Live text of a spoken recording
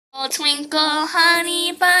Oh, twinkle,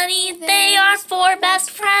 honey bunny, they are four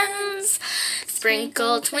best friends.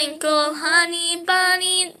 Sprinkle, twinkle, honey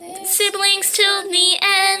bunny, siblings till the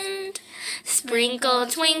end. Sprinkle,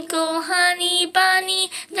 twinkle, honey bunny,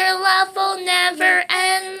 their love will never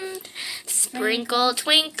end. Sprinkle,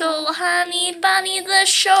 twinkle, honey bunny, the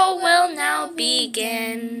show will now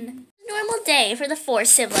begin. Normal day for the four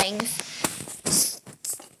siblings.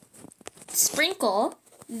 Sprinkle,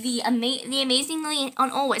 the amazingly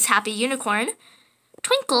and always happy unicorn.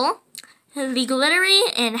 Twinkle, the glittery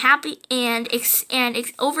and happy and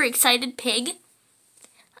overexcited pig.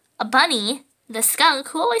 A bunny, the skunk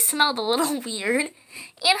who always smelled a little weird.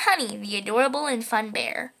 And Honey, the adorable and fun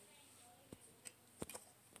bear.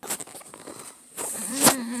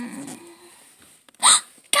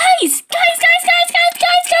 Guys!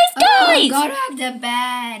 Oh, go to the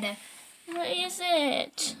bed. What is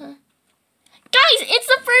it? Guys, it's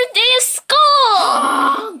the first day of school!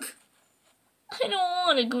 Honk. I don't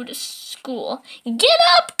want to go to school. Get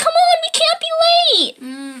up! Come on, we can't be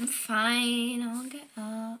late! Fine, I'll get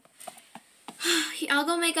up. I'll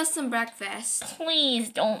go make us some breakfast. Please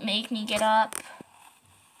don't make me get up.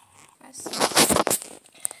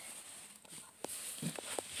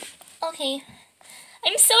 Okay.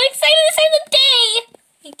 I'm so excited to start the day!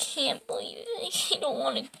 I can't believe it. I don't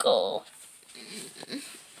want to go.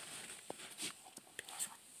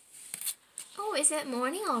 Oh, is it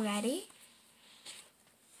morning already?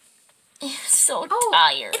 I'm so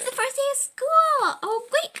tired. It's the first day of school. Oh,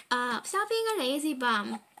 wake up. Stop being a lazy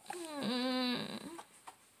bum.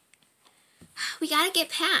 We gotta get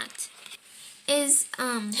packed. Yes!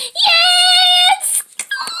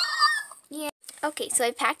 Yeah. Okay, so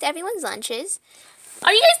I packed everyone's lunches.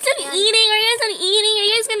 Are you guys done eating? Are you guys done eating? Are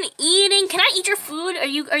you guys gonna eating? Can I eat your food? Are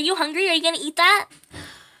you hungry? Are you gonna eat that?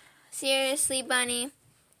 Seriously, Bunny.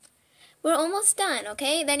 We're almost done,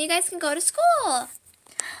 okay? Then you guys can go to school. I'm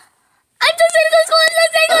so excited to go to school! I'm so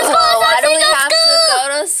excited to go to school! Why do we have to go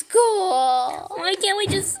to school? Why can't we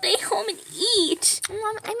just stay home and eat?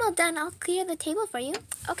 I'm all done. I'll clear the table for you.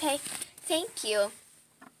 Okay, thank you.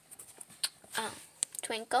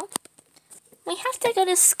 Twinkle. We have to go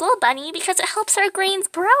to school, Bunny, because it helps our brains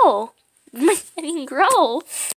grow. I mean, grow.